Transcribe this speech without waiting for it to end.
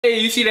Hey,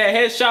 you see that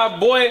headshot,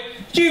 boy?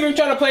 What you even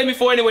trying to play me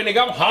for anyway,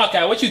 nigga? I'm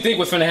Hawkeye. What you think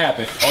was finna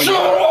happen?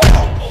 Oh,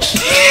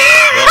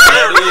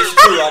 That is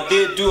true. I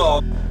did do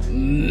all.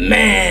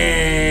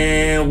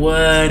 Man,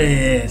 what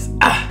is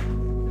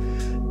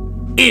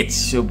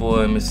It's your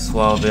boy,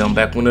 Mr.swavay. I'm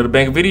back with another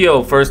banger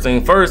video. First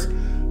thing first,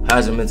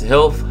 how's your mental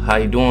health? How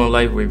you doing in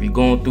life? Wherever you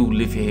going through,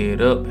 lift your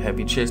head up, have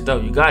your chest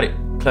out. You got it.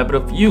 Clap it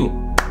up for you.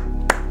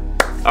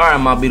 All right,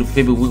 my beautiful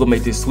people, we're gonna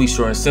make this sweet,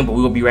 short, and simple.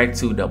 We're gonna be right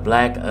to the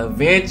Black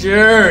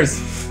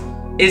Avengers.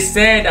 It's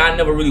sad that I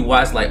never really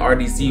watched like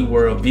RDC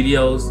World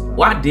videos.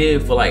 Well, I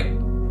did for like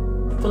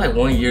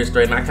 1 year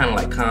straight, and I kind of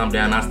like calmed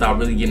down. I stopped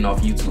really getting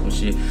off YouTube and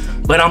shit.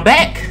 But I'm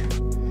back.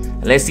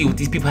 And let's see what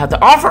these people have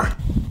to offer.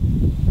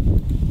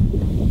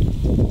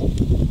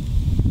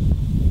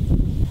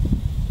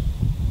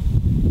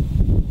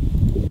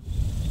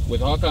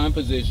 With Hawkeye in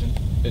position,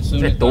 as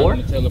soon as the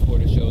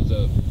teleporter shows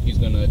up, he's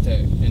gonna attack.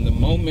 And the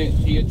moment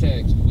he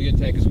attacks, we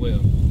attack as well.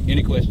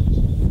 Any questions?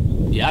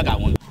 Yeah, I got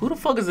one. Who the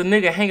fuck is a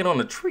nigga hanging on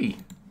a tree?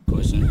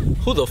 Question.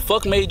 Who the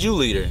fuck made you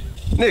leader?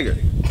 Nigga.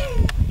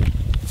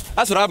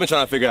 That's what I've been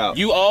trying to figure out.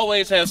 You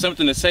always have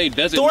something to say,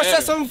 doesn't Thor matter.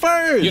 said something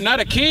first. You're not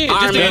a kid.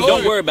 Iron Man,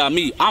 don't worry about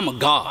me. I'm a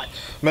god.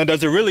 Man,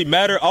 does it really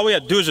matter? All we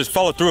have to do is just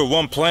follow through with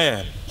one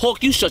plan.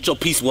 Hulk, you shut your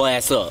peaceful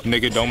ass up.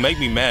 Nigga, don't make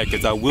me mad,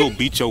 because I will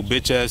beat your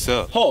bitch ass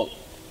up. Hulk,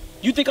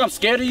 you think I'm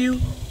scared of you?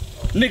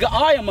 Nigga,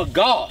 I am a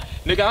god.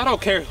 Nigga, I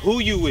don't care who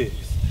you is.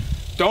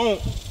 Don't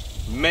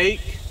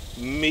make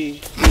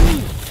me...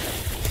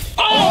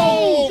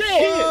 Oh,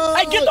 shit!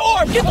 Hey, get the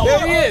orb! Get the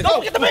orb! He is.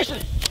 Don't get the mission!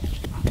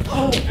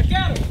 Oh, I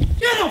got him.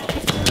 Get him!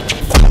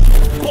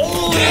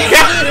 Oh,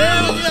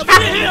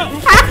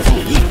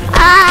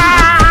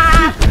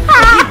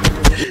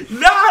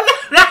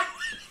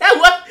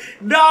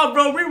 Nah,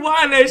 bro,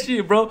 rewind that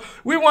shit, bro.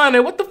 Rewind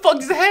that. What the fuck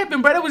just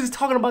happened, bro? They was just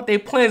talking about their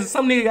plans and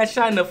some nigga got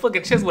shot in the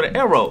fucking chest with an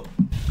arrow.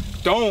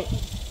 Don't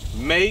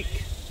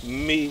make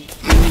me...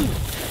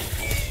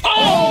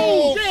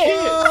 Oh,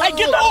 shit! Hey,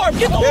 get the orb!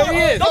 Get the orb! He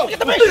is. Don't get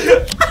the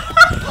mission!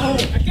 Oh,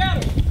 I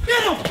got him.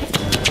 Get him!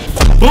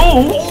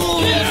 Boom! Oh,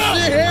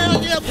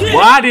 yeah.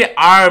 Why did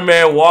Iron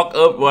Man walk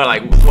up? Well,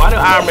 like, why did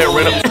Iron Man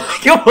run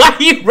up? Why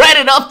he ran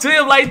it up to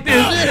him like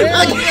this?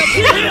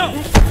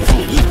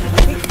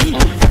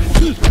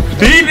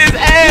 Beat his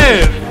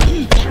ass!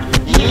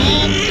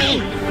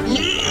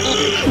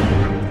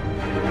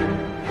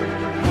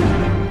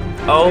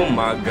 Oh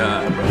my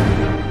god, bro.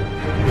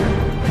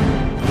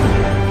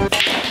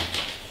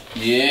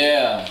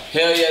 Yeah.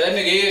 Hell yeah, that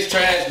nigga is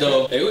trash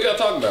though. Hey, what y'all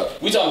talking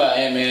about? We talking about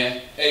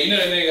Ant-Man. Hey, you know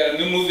that nigga got a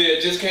new movie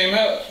that just came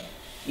out?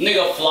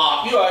 Nigga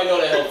flop. You already know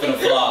that hell finna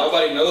flop.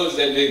 Nobody knows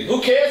that nigga. Who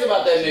cares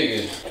about that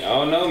nigga? I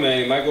don't know,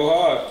 man. He might go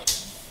hard.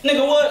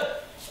 Nigga,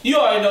 what? You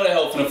already know that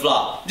hell finna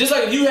flop. Just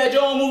like if you had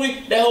your own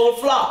movie, that whole would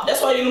flop.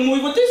 That's why you in the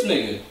movie with this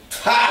nigga.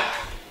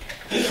 Ha!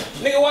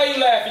 Nigga, why you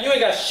laughing? You ain't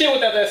got shit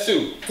without that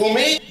suit. Who,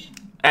 me?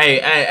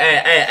 Hey,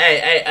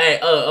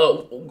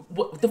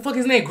 what the fuck is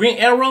his name? Green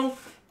Arrow?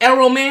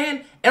 Arrow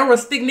Man? Arrow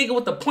stick nigga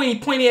with the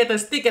pointy at the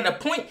stick at the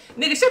point?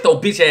 Nigga, shut your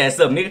bitch ass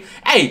up, nigga.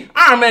 Hey,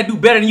 Iron Man do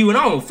better than you and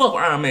I don't give a fuck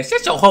with Iron Man.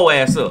 Shut your whole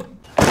ass up.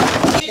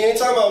 You ain't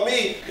talking about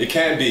me. It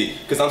can be,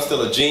 because I'm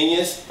still a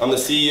genius. I'm the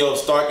CEO of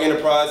Stark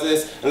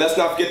Enterprises. And let's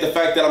not forget the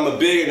fact that I'm a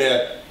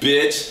billionaire,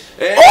 bitch.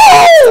 And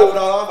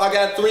I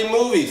got 3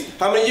 movies.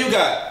 How many you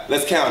got?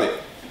 Let's count it.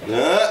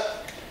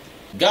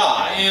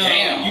 God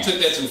Damn, you took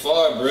that too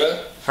far,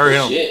 bruh. Hurry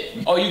him.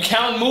 Shit. Oh, you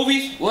counting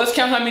movies? Well, let's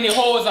count how many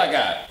holes I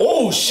got.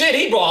 Oh shit,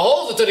 he brought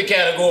holes into the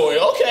category.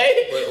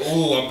 Okay. But,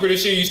 ooh, I'm pretty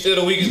sure you still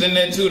the weakest in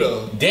that too,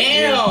 though.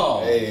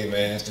 Damn. Hey,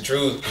 man, it's the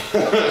truth.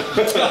 Man,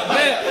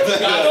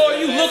 I know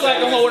you look like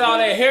a hoe with all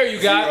that hair you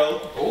got.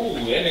 Ooh,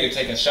 that nigga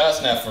taking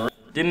shots now for real.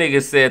 This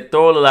nigga said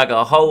Thor look like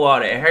a hoe all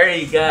that hair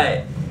he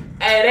got.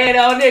 Hey, that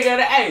old nigga,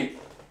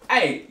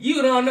 hey,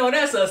 you don't know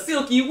that's a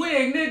silky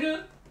wig,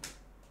 nigga.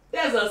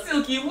 That's a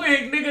silky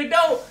wig, nigga.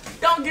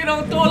 Don't get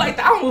on Thor like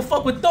that. I don't give a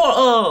fuck with Thor,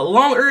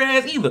 long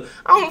ass either.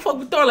 I don't give a fuck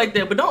with Thor like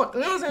that, but don't,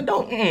 you know what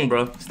I'm saying?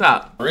 Bro,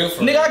 stop. Real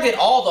for Nigga, I get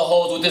all the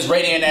hoes with this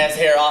radiant ass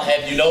hair, I'll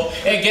have you know.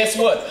 And guess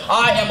what?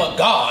 I am a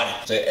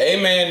god. Say, hey,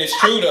 man, it's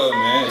true though,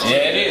 man.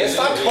 Yeah, it is.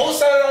 Stop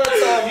co-signing all the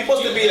time. You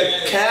supposed to be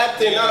a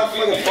captain, not a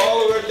fucking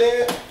follower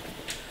there.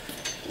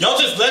 Y'all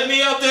just let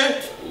me out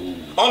there?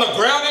 On the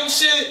ground and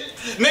shit?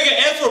 Nigga,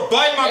 as for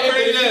biting my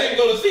crazy ass.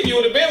 Go to sleep, you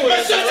would have been with Man,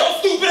 us. shut your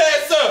stupid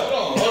ass up.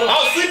 Hold on.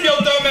 I'll sleep your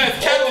dumb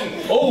ass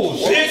captain. Oh,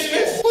 shit.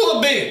 Bitchness. Who's a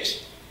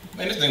bitch?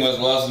 Man, this thing must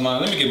have lost his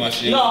mind. Let me get my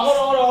shit. No,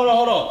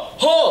 hold on.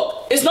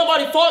 Hulk, it's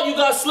nobody's fault you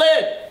got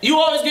slept. You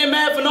always get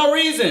mad for no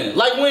reason.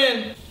 Like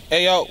when...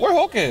 Hey, yo, where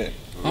Hulk at?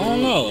 I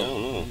don't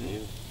know.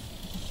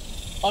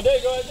 Oh, there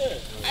you go right there.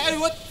 Hey,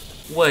 what?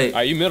 Wait,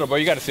 Alright, you middle, bro.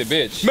 You gotta say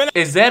bitch. Man,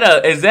 is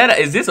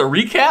this a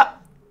recap?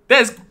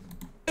 That's...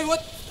 hey,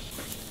 what?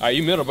 Alright,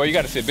 you middle, bro. You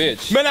gotta say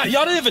bitch. Man,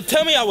 y'all didn't even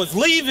tell me I was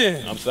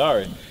leaving. I'm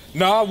sorry.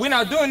 Nah, we're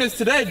not doing this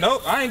today.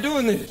 Nope, I ain't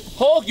doing this.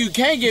 Hulk, you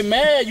can't get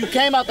mad. You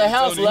came out the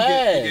house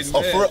last.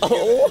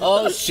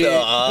 Oh, shit.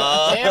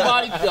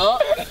 Everybody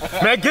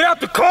up. Man, get out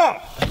the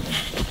car.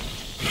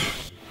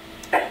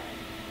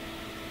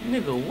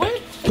 Nigga,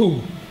 what?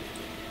 Pooh.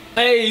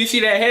 Hey, you see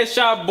that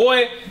headshot,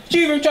 boy? What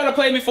you even trying to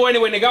play me for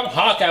anyway, nigga? I'm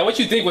Hawkeye. What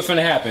you think was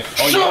finna happen?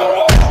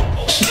 Oh,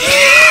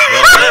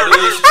 Well, that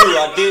is true.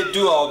 I did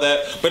do all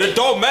that, but it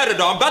don't matter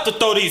though. I'm about to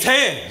throw these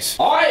hands.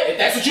 All right, if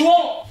that's what you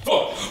want.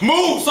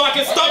 Move so I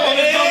can stop on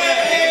this dumb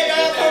ass.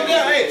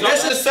 Hey,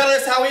 let's just settle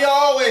this how we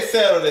always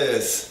settle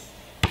this.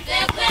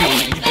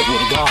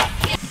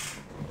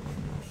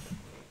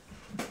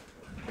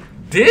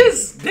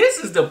 This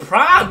is the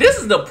prime. This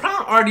is the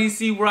prime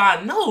RDC where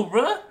I know,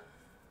 bruh.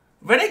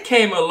 Bro, they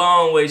came a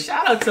long way.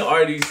 Shout out to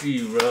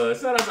RDC, bro.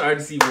 Shout out to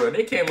RDC, bro.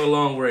 They came a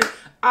long way.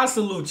 I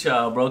salute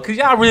y'all, bro, cause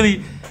y'all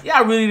really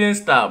didn't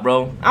stop,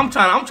 bro. I'm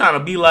trying to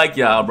be like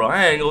y'all, bro.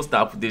 I ain't gonna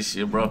stop with this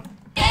shit, bro.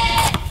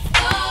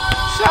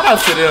 Shout out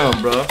to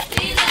them, bro.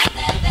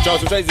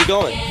 Jarvis, where's he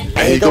going?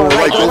 Hey, go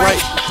right, go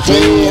right.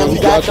 Damn, he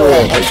got the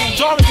right.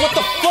 Jarvis, what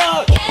the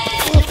fuck?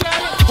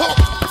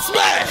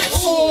 Smash!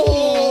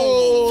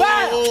 Oh,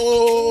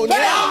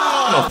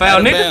 Come on,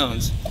 foul nigga.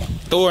 Bounds.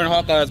 Thor and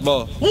Hawkeye's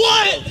ball.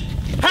 What?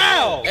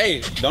 How?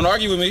 Hey, don't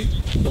argue with me.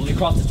 Don't get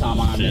cross the time,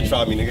 man.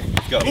 try me, nigga.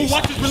 Go.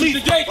 Watch this release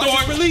today, Thor.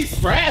 Release.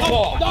 Brass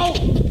ball. No.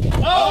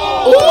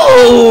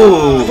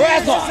 Ooh.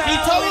 Brass ball. He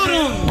told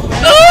him.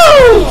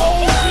 Ooh.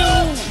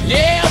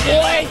 Yeah,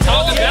 boy.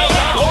 Talking about.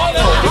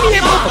 Give me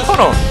that motherfucker.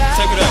 Hold on.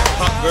 Take it up,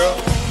 hot girl.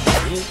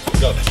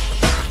 Go.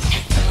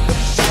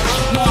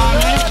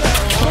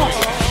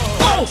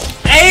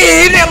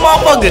 Hey, that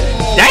motherfucker.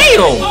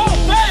 Damn.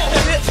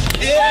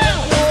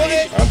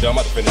 I'm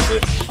about to finish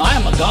it. I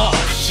am a god.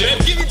 Shit.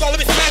 Give me the ball. Let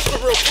me smash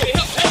it real quick.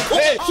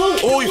 Hey,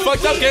 oh, you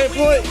fucked up, game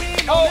point.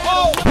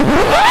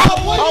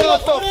 What the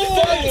fuck?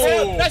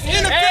 That's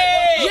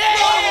interference.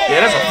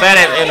 Yeah, that's a fat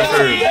ass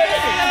interference.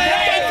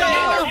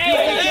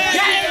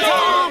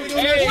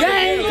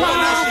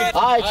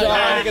 Alright,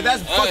 y'all. Nigga,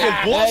 that's fucking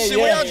bullshit.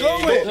 Where y'all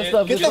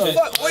going? Get the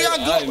fuck. Where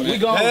y'all going? We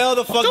going. Hell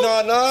the fuck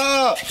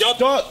nah.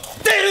 Y'all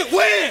didn't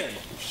win.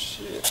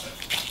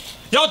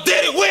 Y'all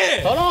didn't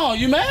win. Hold on,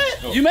 you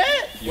mad? You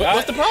mad?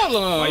 What's the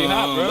problem? Why you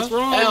hot, bro? What's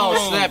wrong? Hey,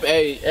 oh, snap.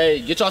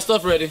 Hey, get y'all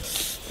stuff ready.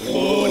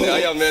 Oh, now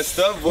y'all messed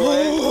up,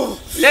 boy.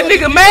 That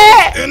nigga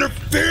mad.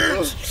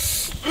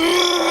 Interference.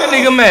 That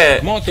nigga mad.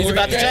 Come on, Thor. He's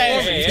about to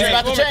change. He's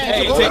about to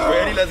change. Take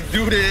ready. Let's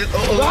do this.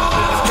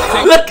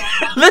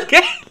 Look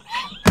at.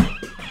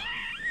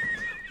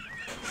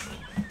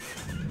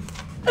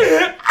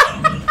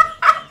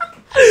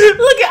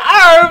 Look at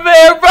Iron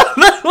Man, bro.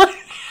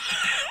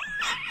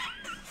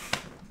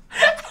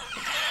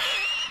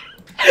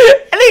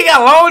 And he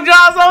got long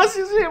johns on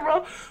shit,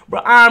 bro. Bro,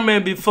 Iron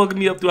Man be fucking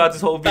me up throughout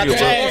this whole video,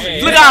 bro.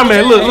 Look at Iron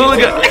Man. Look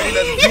at.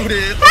 Let's do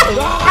this.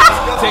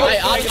 Hey,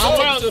 I'll take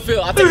it to the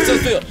field. I'll take it to the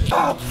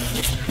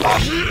field.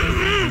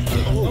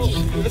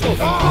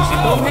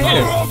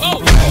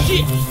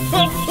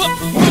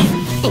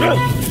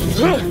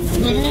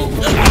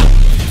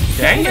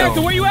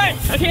 Damn. Where you at?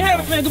 I can't have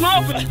it, man. Come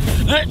on.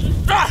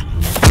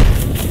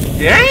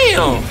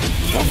 Damn.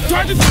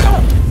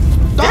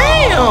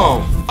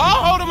 Damn.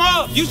 I'll hold him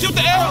up. You shoot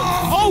the arrow.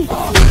 Oh.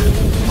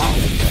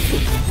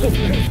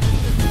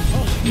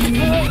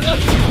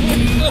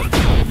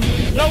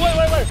 No,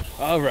 wait.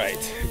 All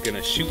right, I'm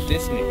gonna shoot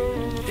this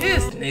nigga.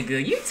 This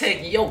nigga, you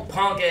taking your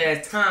punk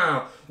ass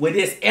time with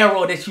this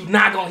arrow that you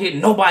not gonna hit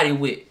nobody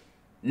with.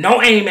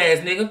 No aim ass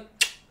nigga.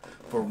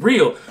 For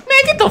real.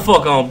 Man, get the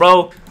fuck on,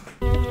 bro.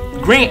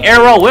 Green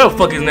Arrow, whatever the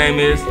fuck his name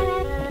is.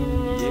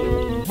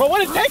 Bro,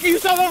 what is taking you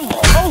so long?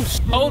 Oh,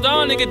 Hold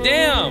on, nigga,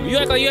 damn. You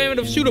act like you ain't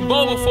able to shoot a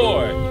bow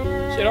before.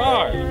 Shit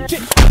hard.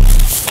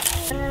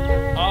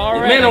 All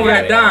This right. man over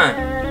there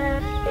dying.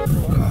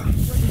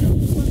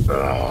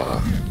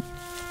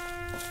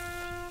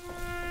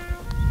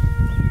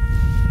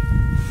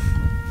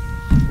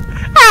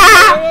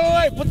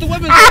 wait. Put the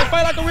weapons down.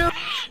 Fight like a real.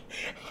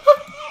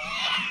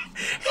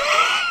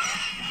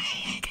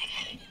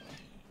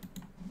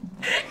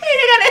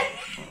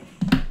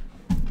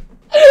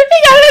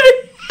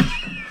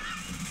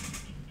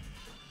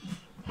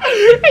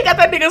 He got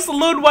that nigga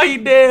saluting while he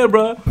dead,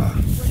 bro.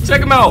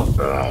 Check him out.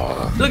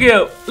 Look at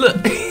him.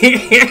 Look.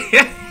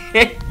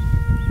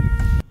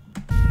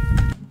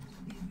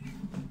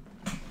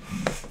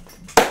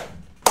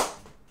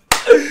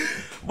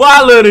 Boy,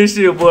 I love this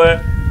shit, boy.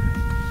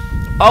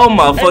 Oh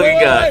my fucking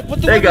god.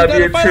 They got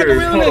me in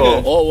tears. Hold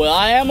on. Oh, well,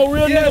 I am a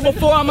real nigga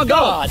before I'm a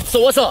god.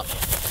 So what's up?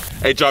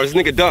 Hey, Jarvis,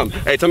 this nigga dumb.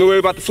 Hey, tell me where we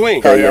about to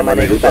swing. Oh yeah, my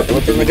nigga, we about to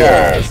look in the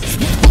guys.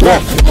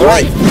 Left,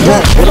 right,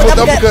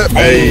 uppercut.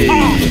 Hey.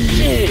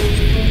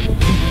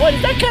 Wait,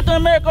 is that Captain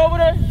America over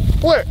there?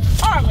 Where?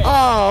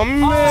 Oh,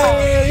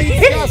 man.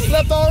 He got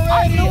slept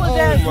already.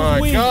 Oh,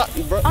 my God.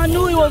 Bro. I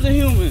knew he wasn't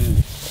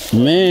human.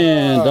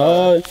 Man,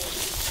 dog.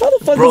 How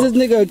the fuck is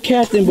this nigga a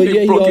captain, but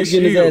yeah, he always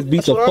getting his ass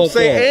beat the fuck up?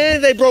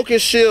 And they broke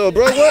his shield,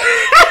 bro. What?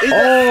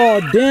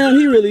 Oh, damn,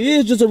 he really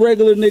is just a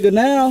regular nigga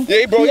now.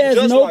 Yeah, bro, he has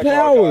just no like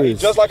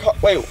powers. Hawkeye. Just like,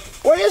 wait,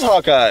 where is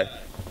Hawkeye?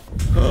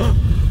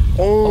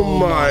 Oh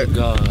my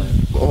God.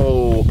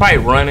 Oh. Probably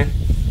running.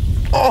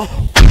 Oh.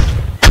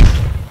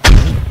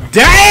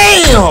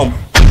 Damn!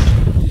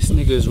 This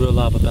nigga is real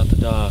live about to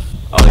die.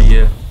 Oh,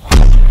 yeah.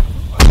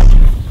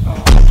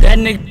 That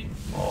nigga.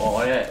 Oh,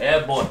 that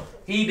That boy,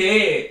 he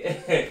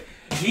dead.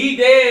 He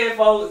dead,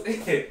 folks.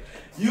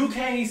 You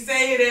can't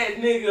say that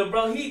nigga,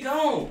 bro. He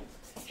gone.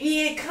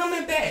 He ain't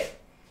coming back.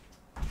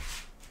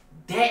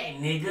 That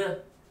nigga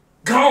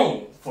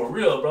gone. For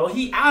real, bro.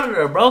 He out of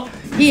there, bro.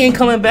 He ain't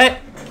coming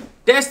back.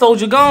 That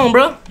soldier gone,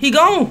 bro. He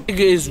gone. Nigga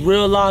is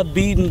real life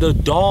beating the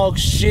dog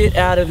shit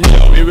out of him.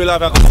 Yo, we real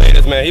life have to say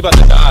this, man. He about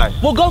to die.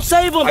 Well, go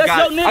save him. That's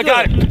your nigga. I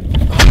got it.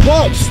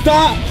 Fuck,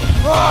 stop.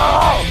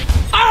 Oh.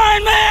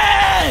 Iron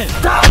Man!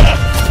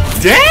 Stop.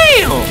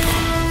 Damn.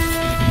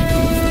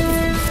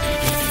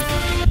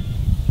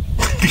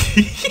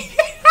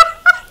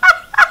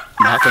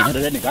 Nah, I can't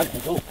handle that nigga. I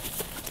can't go.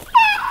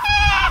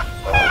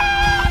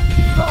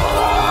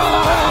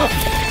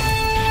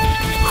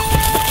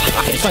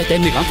 I can't fight that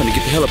nigga. I'm finna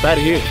get the hell up out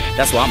of here.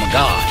 That's why I'm a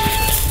god.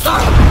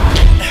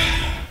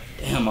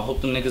 Damn, I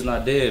hope them niggas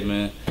not dead,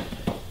 man.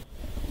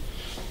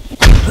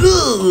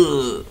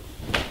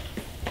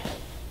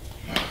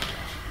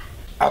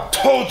 I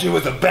told you it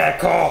was a bad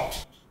call.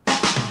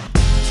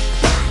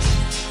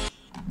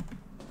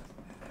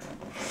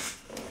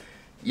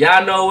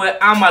 Y'all know what?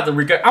 I'm about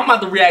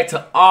to react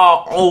to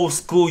all old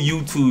school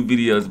YouTube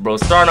videos, bro.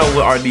 Starting off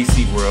with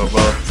RDC World,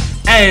 bro.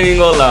 I ain't even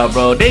gonna lie,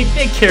 bro. They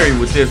carry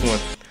with this one.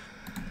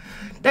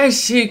 That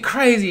shit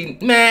crazy,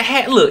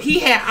 man. Look, he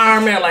had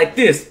Iron Man like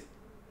this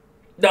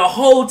the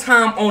whole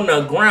time on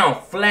the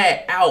ground,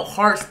 flat out,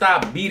 heart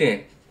stop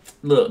beating.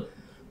 Look,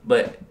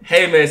 but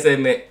hey, man, say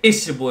man,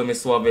 it's your boy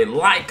Mr.swavay.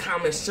 Like,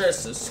 comment, share,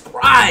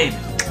 subscribe.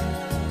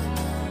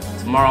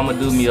 Tomorrow I'm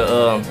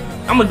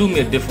gonna do me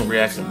a different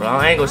reaction, bro.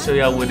 I ain't gonna show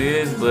y'all what it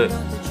is, but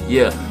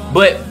yeah.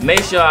 But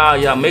make sure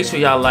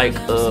y'all like,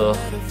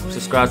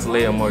 subscribe to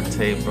Leia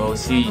Morte, bro.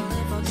 She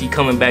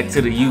coming back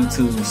to the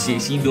YouTube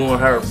shit. She doing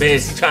her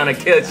best. She trying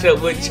to catch up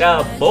with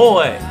y'all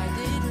boy.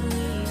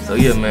 So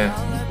yeah, man.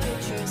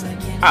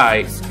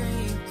 Alright.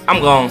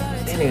 I'm gone.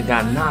 That nigga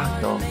got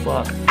knocked the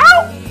fuck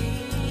out.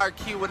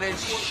 RQ when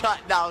it's shut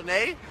down,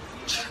 eh?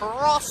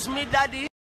 Trust me, daddy.